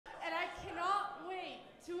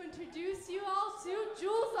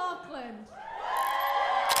Auckland.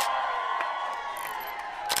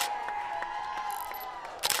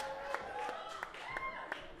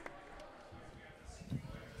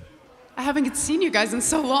 I haven't seen you guys in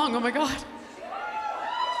so long, oh my God.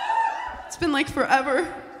 It's been like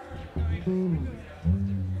forever.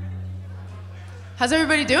 How's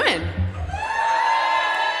everybody doing?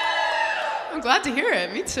 I'm glad to hear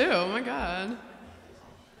it, me too, oh my God.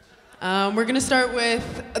 We're gonna start with,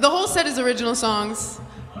 the whole set is original songs,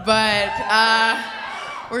 but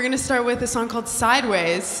we're gonna start with a song called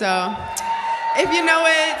Sideways, so if you know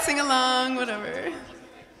it, sing along, whatever.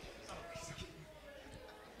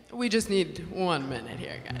 We just need 1 minute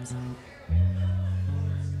here, guys.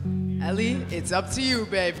 Ellie, it's up to you,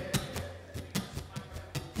 babe.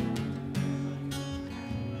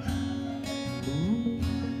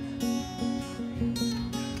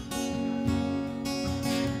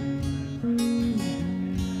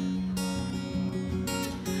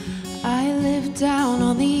 I live down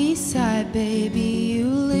on the east side, baby. You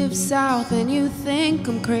live south and you think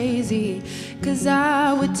I'm crazy, 'cause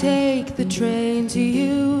I would take the train to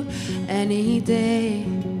you any day.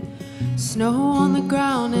 Snow on the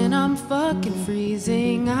ground and I'm fucking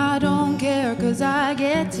freezing. I don't care 'cause I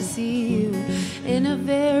get to see you in a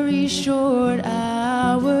very short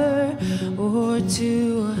hour or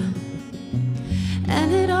two.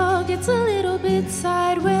 And it all gets a little bit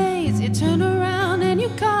sideways. You turn around and you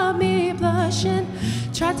caught me blushing.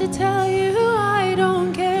 Tried to tell you I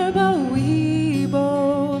don't care, but we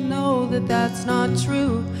both know that that's not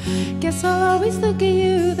true. Guess I'll always look at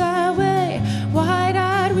you that way,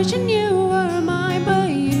 wide-eyed wishing you were mine, but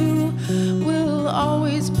you will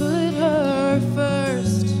always put her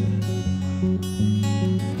first.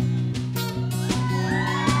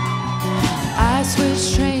 I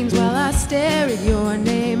switch trains while I stare at your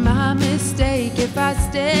name. My mistake if I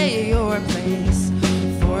stay at your place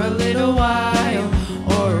for a little while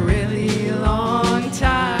or a really long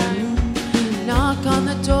time. Knock on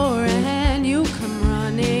the door and you come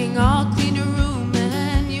running. I'll clean your room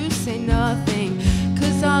and you say nothing,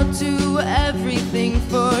 'cause I'll do everything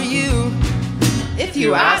for you if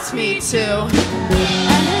you ask me to.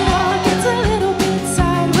 And it all gets a little bit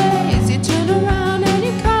sideways. You turn around and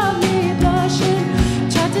you call me blushing.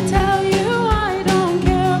 Tried to tell you I don't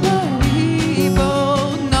care, but we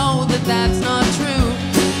both know that that's not true.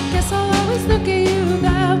 Guess I'll always look at you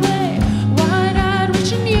that way, wide-eyed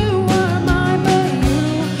wishing you were mine, but you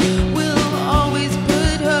will always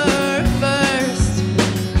put her first.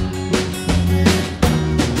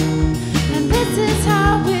 And this is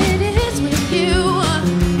how it is with you.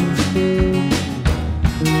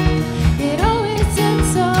 It always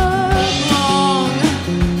ends up wrong.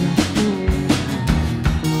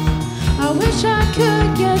 I wish I could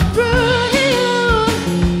get through to you.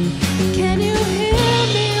 Can you hear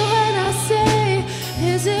me when I say,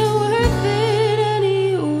 is it worth it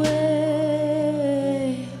anyway?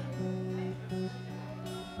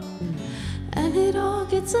 And it all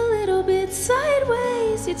gets a little bit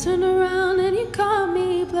sideways. You turn around and you call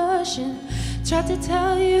me blushing. Tried to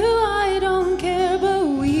tell you I don't care, but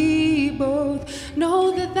we both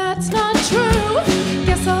know that that's not true.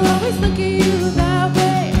 Guess I'll always look at you that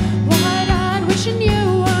way, wide-eyed wishing you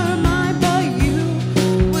were mine, but you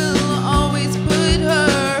will always put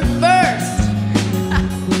her first.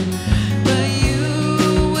 But you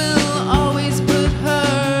will always put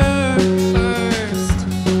her first.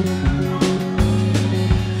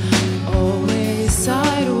 Always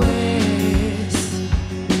sideways.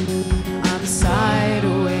 I'm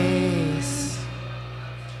sideways.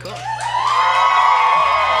 Cool.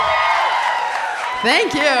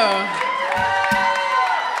 Thank you.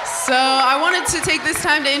 So I wanted to take this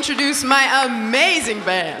time to introduce my amazing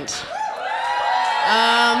band.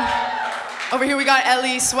 Over here we got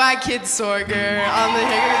Ellie Swag Kid Sorger on the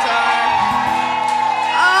guitar.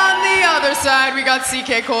 On the other side we got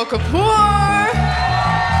CK Cole Kapoor.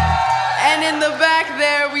 And in the back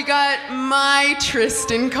there we got my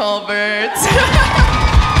Tristan Culbert.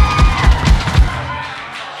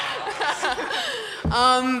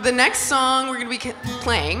 The next song we're gonna be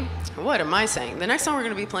playing, what am I saying? The next song we're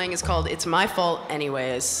gonna be playing is called It's My Fault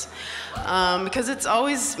Anyways. Because it's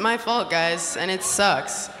always my fault, guys, and it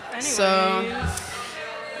sucks. Anyways. So,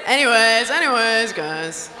 anyways,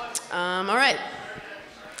 guys. All right.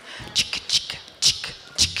 Chicka, chicka, chicka,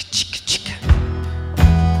 chicka, chicka, chicka.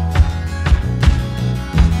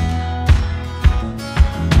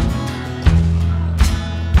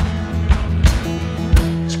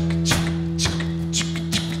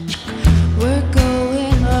 We're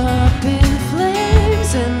going up in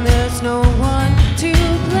flames, and there's no one to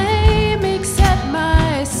blame except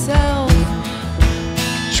myself.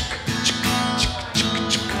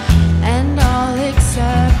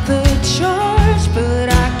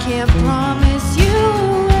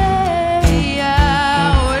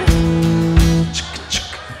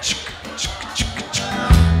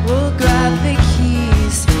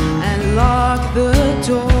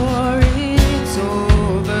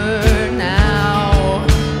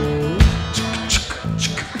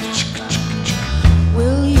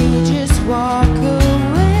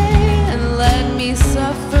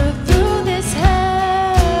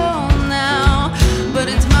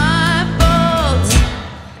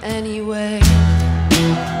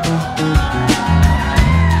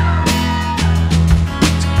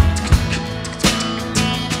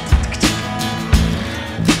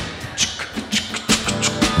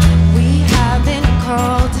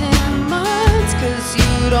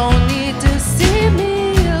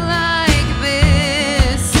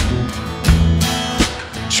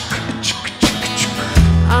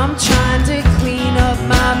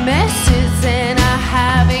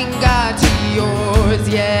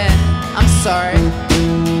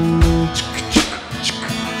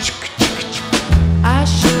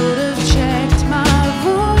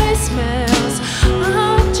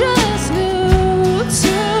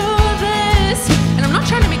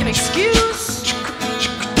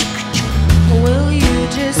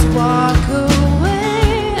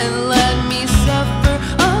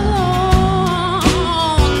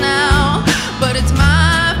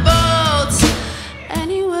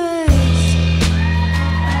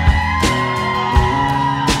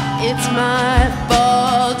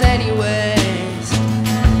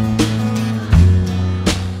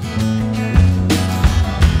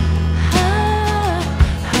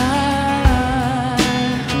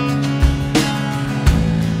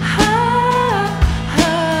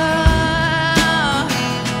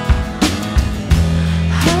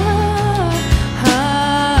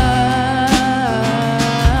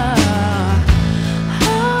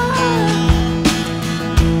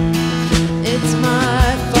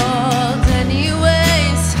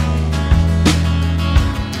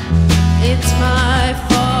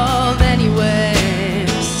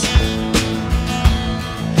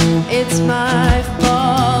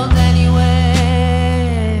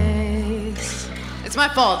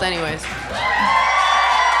 fault, anyways.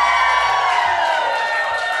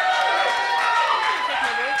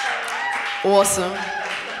 Awesome.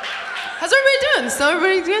 How's everybody doing? Still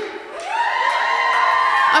everybody good?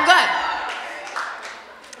 I'm glad.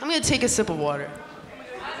 I'm gonna take a sip of water.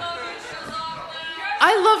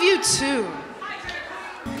 I love you too.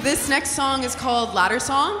 This next song is called Ladder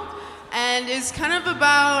Song, and is kind of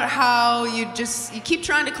about how you keep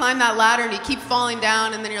trying to climb that ladder and you keep falling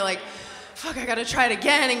down, and then you're like, fuck, I gotta try it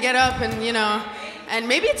again and get up, and you know. And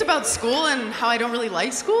maybe it's about school and how I don't really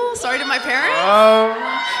like school. Sorry to my parents.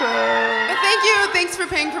 But thank you. Thanks for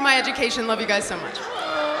paying for my education. Love you guys so much.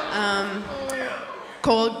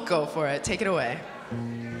 Cole, go for it. Take it away.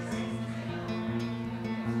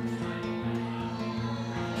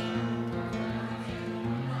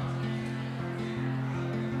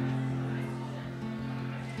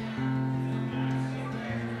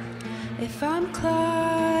 If I'm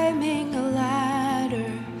climbing a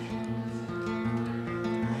ladder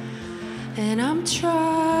and I'm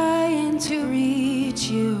trying to reach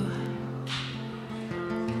you,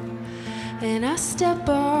 and I step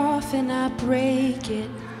off and I break it,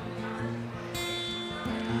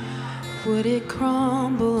 would it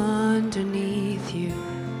crumble underneath you?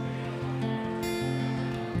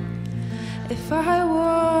 If I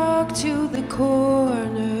walk to the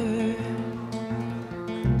corner,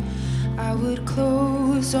 I would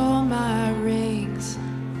close all my rings,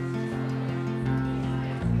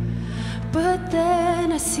 but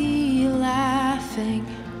then I see you laughing,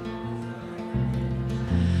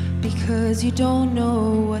 because you don't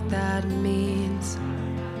know what that means.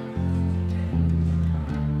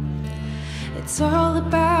 It's all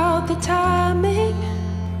about the timing.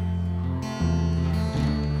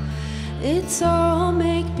 It's all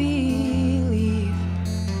make-believe.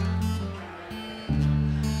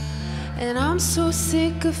 And I'm so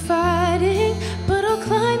sick of fighting, but I'll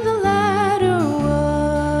climb the ladder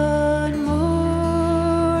one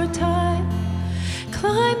more time.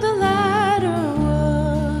 Climb the ladder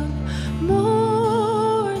one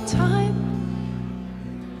more time.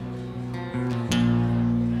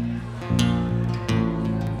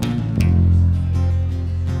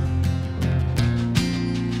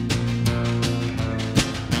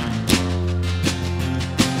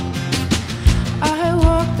 I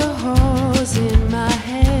walk the halls in my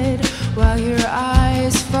head while your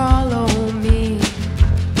eyes follow me.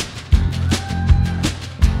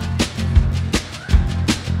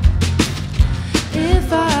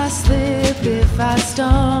 If I slip, if I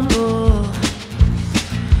stumble,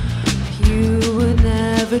 you would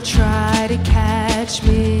never try to catch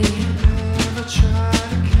me.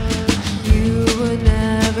 You would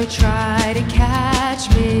never try to catch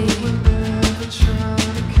me.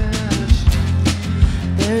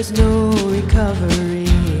 There's no recovery.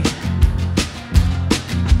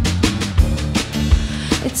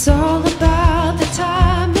 It's all about the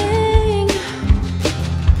timing.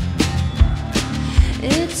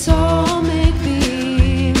 It's all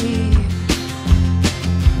make-believe.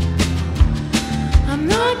 I'm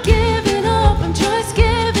not giving up, I'm just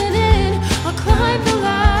giving in. I'll climb the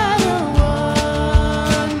ladder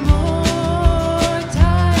one more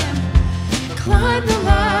time. Climb the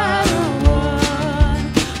ladder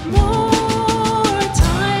one more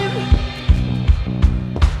time.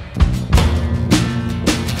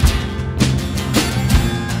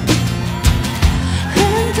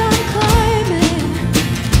 And I'm climbing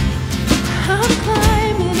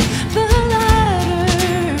the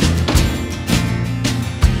ladder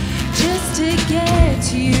just to get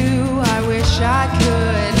to you. I wish I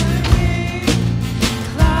could.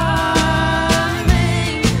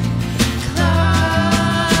 Climbing.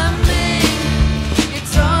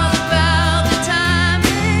 It's all about the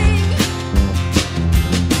timing.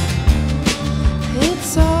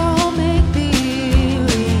 It's all make-believe.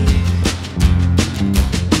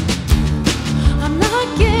 I'm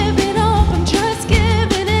not giving up, I'm just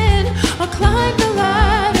giving in. I'll climb the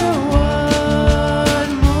ladder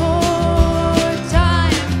one more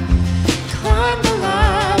time. Climb the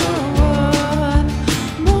ladder one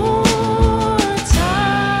more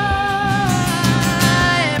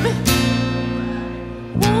time.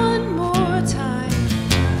 One more time.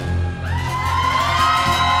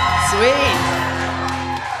 Sweet.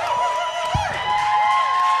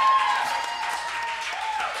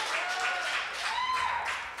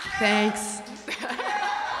 Thanks.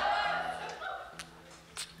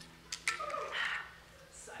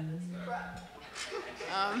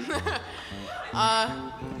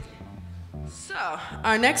 So,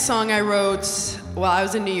 our next song I wrote while I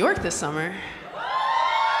was in New York this summer,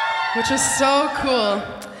 which was so cool.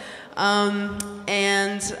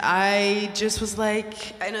 And I just was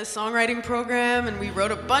like in a songwriting program, and we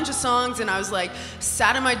wrote a bunch of songs, and I was like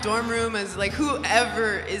sat in my dorm room as like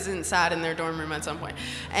whoever isn't sat in their dorm room at some point.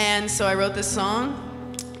 And so I wrote this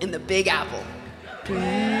song in the Big Apple. Big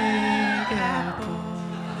Apple.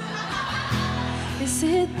 Is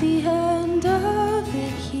it the end of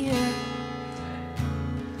it here?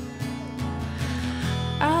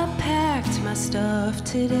 I packed my stuff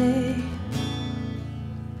today.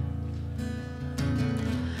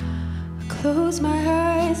 Close my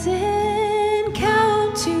eyes and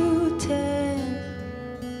count to 10.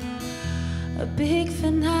 A big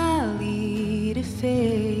finale to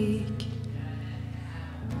fake.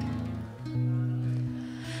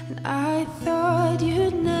 And I thought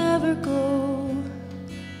you'd never go.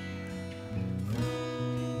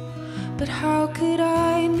 But how could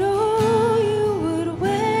I know you would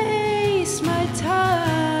waste my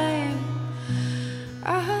time?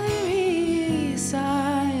 I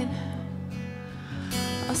resign.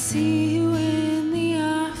 I'll see you in the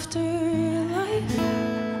afterlife.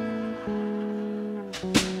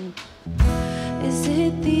 Is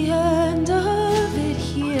it the end of it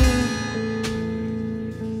here?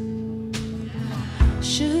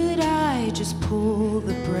 Should I just pull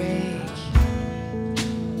the brake?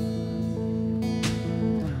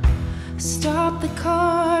 Stop the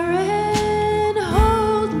car and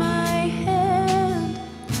hold my hand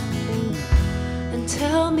and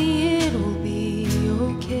tell me it will be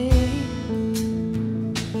okay.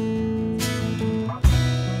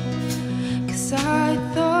 'Cause I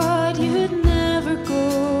thought you'd never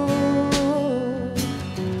go.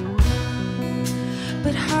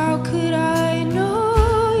 But how could I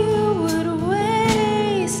know you would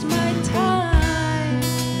waste my time?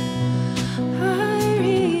 I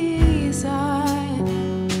resign.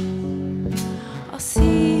 I'll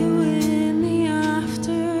see you in the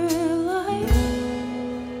afterlife.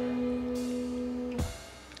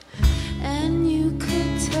 And you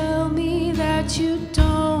could tell me that you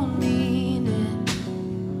don't mean it.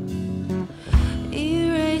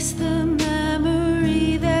 Erase the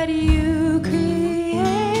memory that you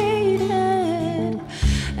created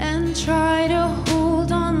and try to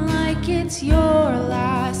hold on like it's your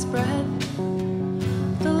last breath,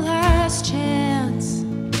 the last chance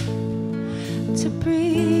to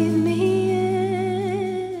breathe me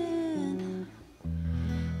in.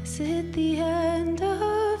 Is it the end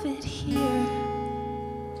of it here?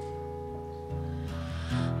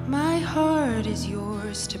 My heart is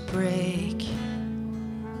yours to break.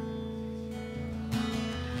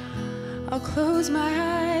 I'll close my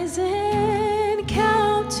eyes and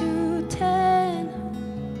count to 10.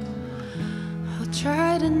 I'll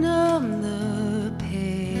try to numb the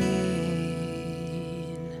pain.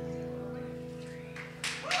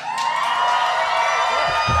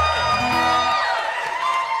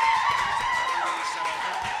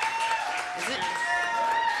 Is it?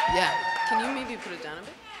 Yeah. Can you maybe put it down a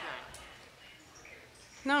bit?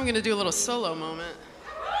 Now I'm gonna do a little solo moment.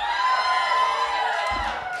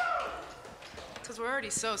 Because we're already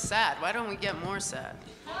so sad. Why don't we get more sad?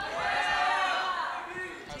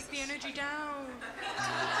 Take the energy down.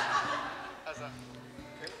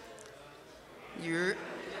 You're...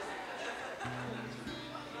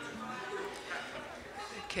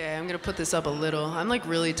 Okay, I'm gonna put this up a little. I'm like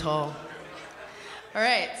really tall. All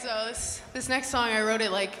right, so this next song, I wrote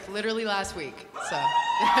it like literally last week, so.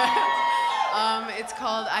 It's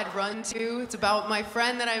called I'd Run To. It's about my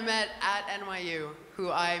friend that I met at NYU,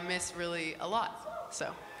 who I miss really a lot,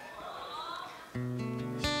 so.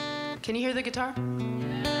 Can you hear the guitar?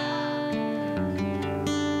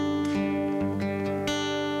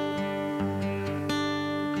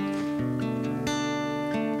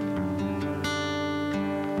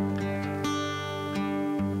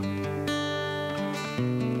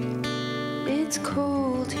 It's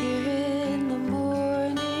cold here in the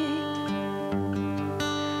morning.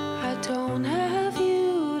 I don't have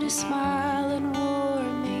you to smile and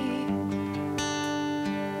warm me.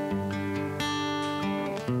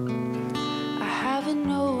 I haven't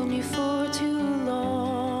known you for too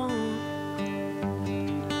long.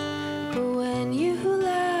 But when you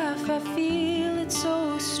laugh, I feel it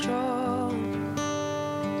so strong.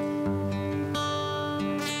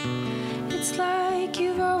 It's like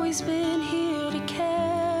you've always been here to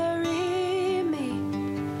carry me.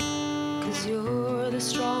 'Cause you're the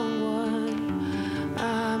strong one,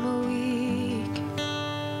 I'm a weak.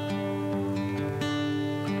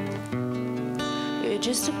 You're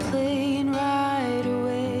just a plane ride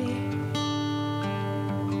away.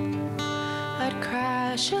 I'd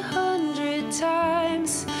crash 100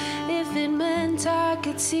 times if it meant I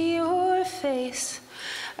could see your face.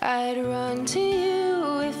 I'd run to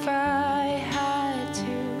you if I had to.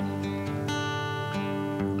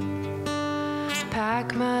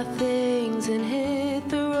 Pack my things and hit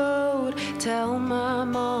the road. Tell my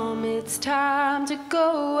mom it's time to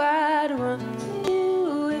go. I'd run to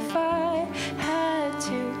you if I had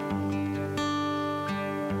to.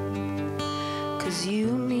 'Cause you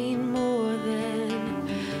mean more than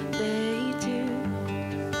they do.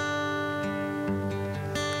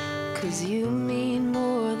 'Cause you mean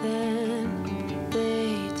more than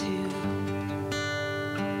they do.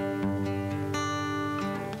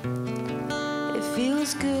 It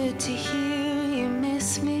feels good to hear you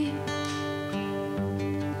miss me,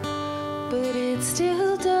 but it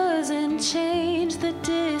still doesn't change the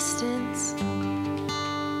distance.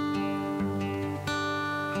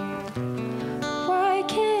 Why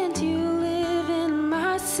can't you live in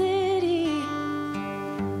my city?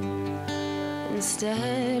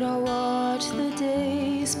 Instead, I'll watch the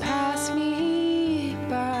days pass me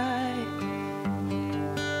by.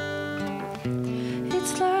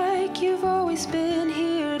 It's like you've always been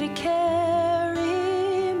here to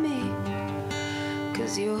carry me.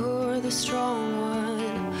 'Cause you're the strong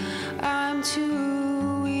one, I'm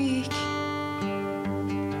too weak.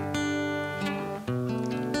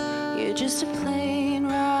 You're just a plane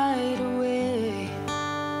ride away.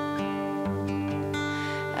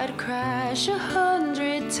 I'd crash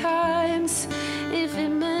 100 times if it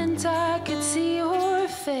meant I could see your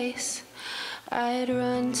face. I'd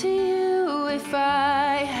run to you if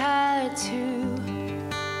I had to.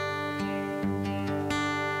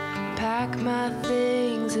 Pack my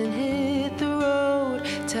things and hit the road.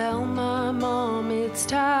 Tell my mom it's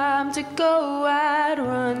time to go. I'd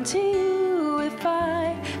run to you if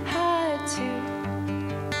I had to.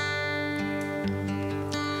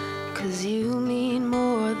 'Cause you mean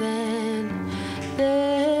more than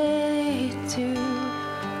they do.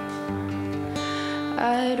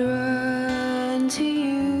 I'd run to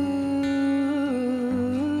you.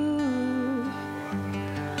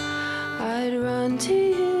 I'd run to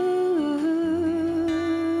you.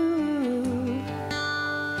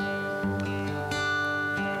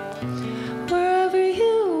 Wherever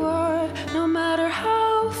you are, no matter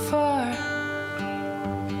how far,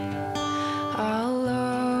 I'll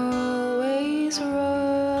always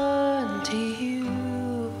run to you.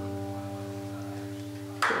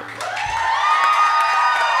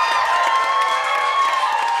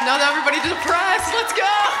 Now that everybody's depressed, let's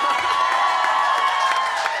go!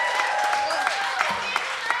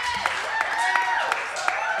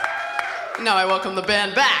 Now I welcome the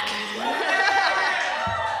band back.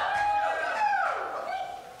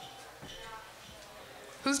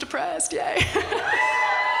 Who's depressed? Yay.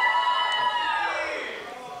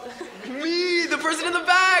 Me, the person in the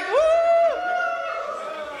back. Woo!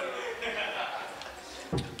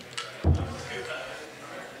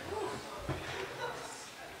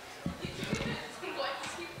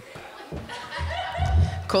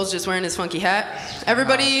 Cole's just wearing his funky hat.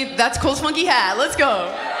 Everybody, that's Cole's funky hat. Let's go.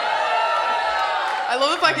 I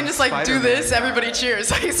love if I can just like do this, everybody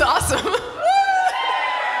cheers. Like, it's awesome.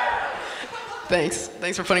 Thanks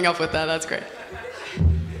for putting up with that, that's great.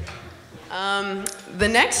 The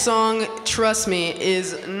next song, trust me,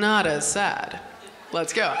 is not as sad.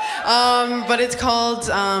 Let's go. But it's called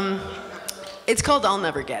I'll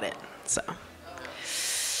Never Get It, so.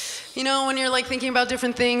 You know, when you're like thinking about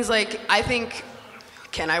different things, like I think,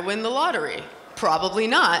 can I win the lottery? Probably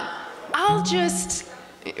not. I'll just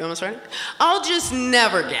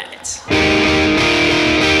never get it.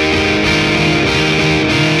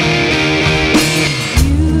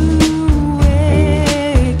 You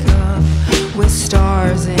wake up with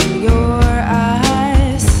stars in your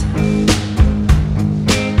eyes,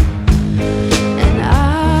 and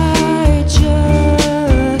I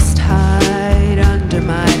just hide under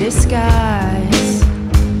my disguise.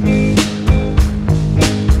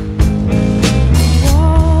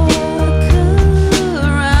 Walk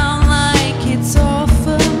around like it's all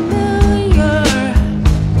familiar.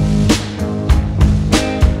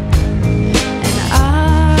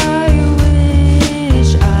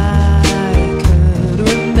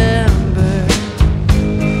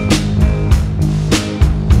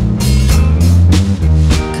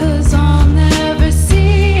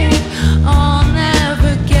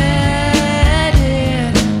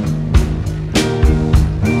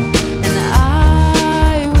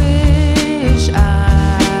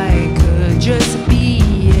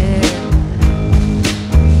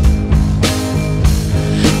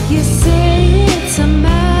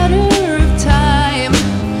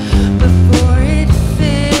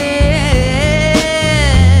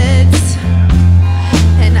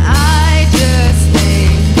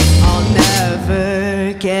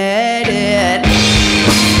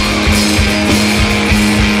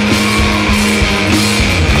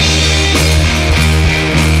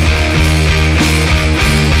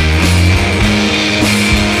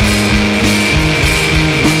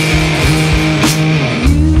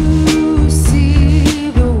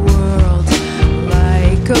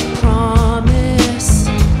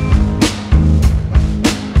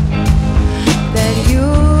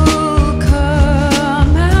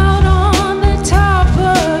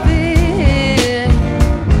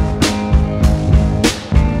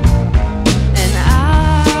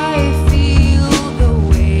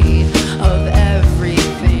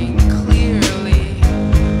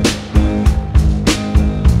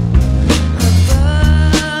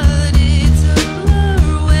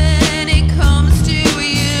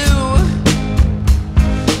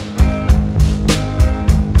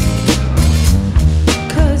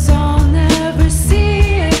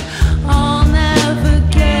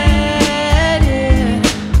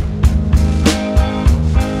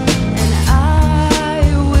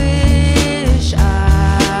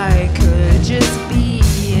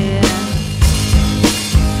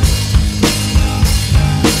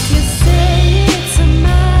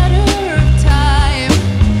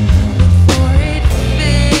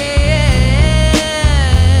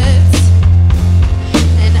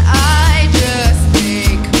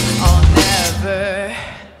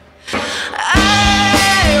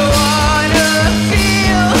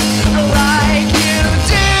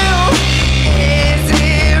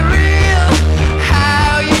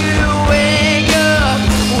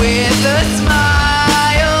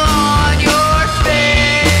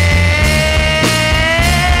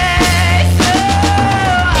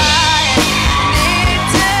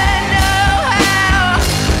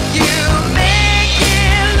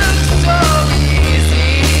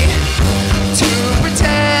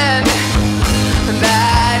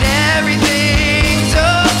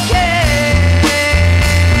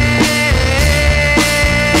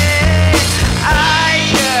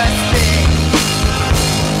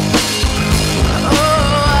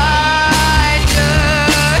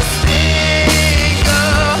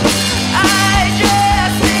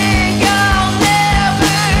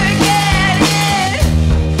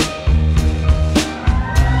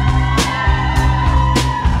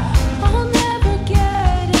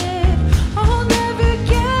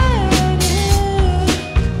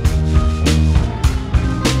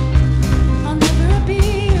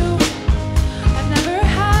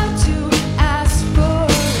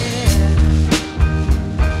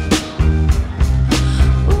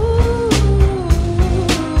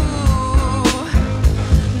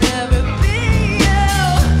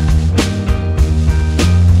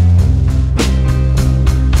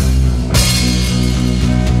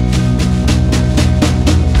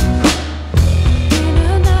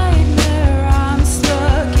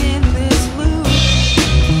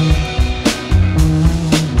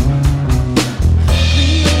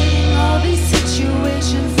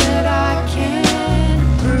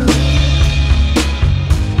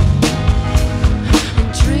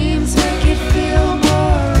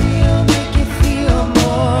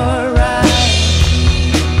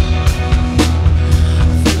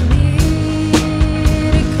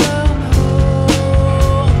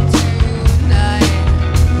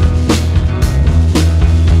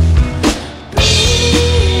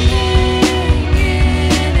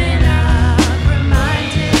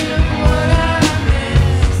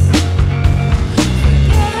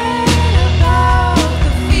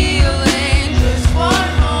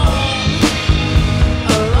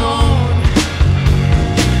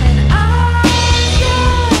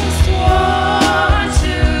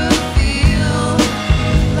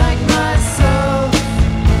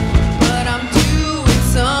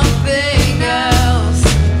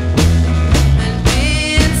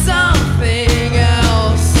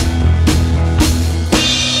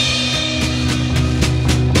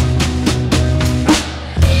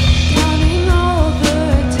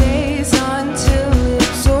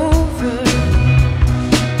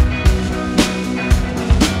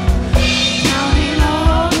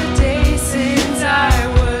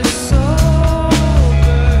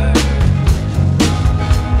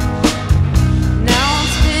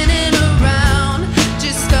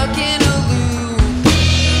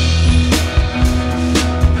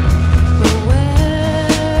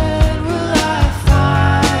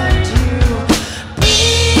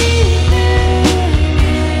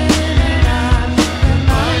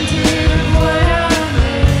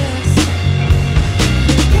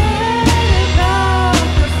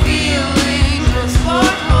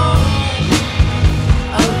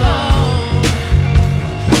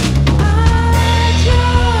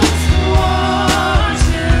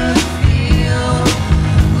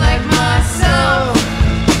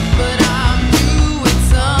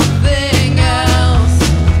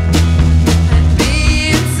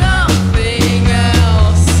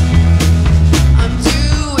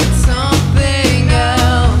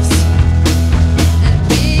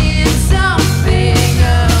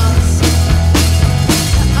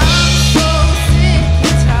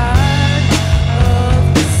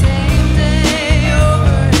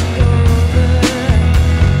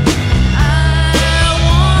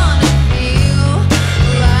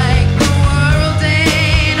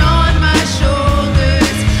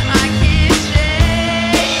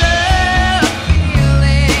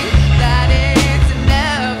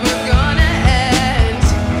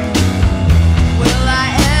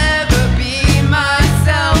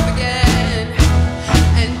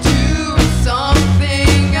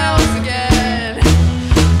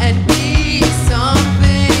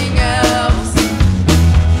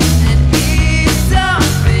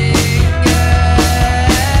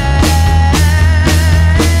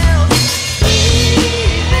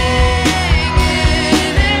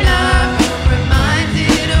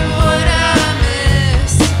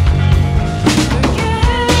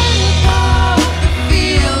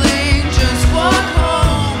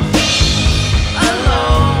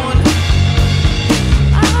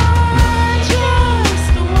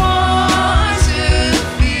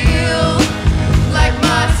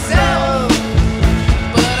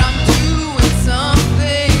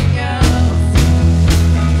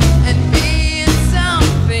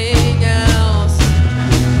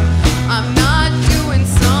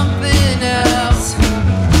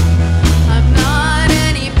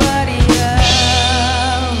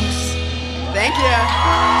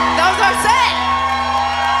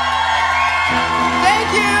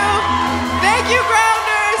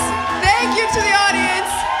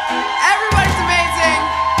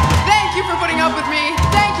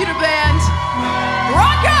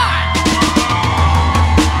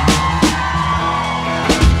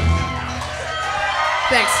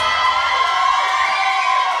 Thanks.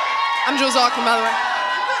 I'm Jules Auckland, by the way.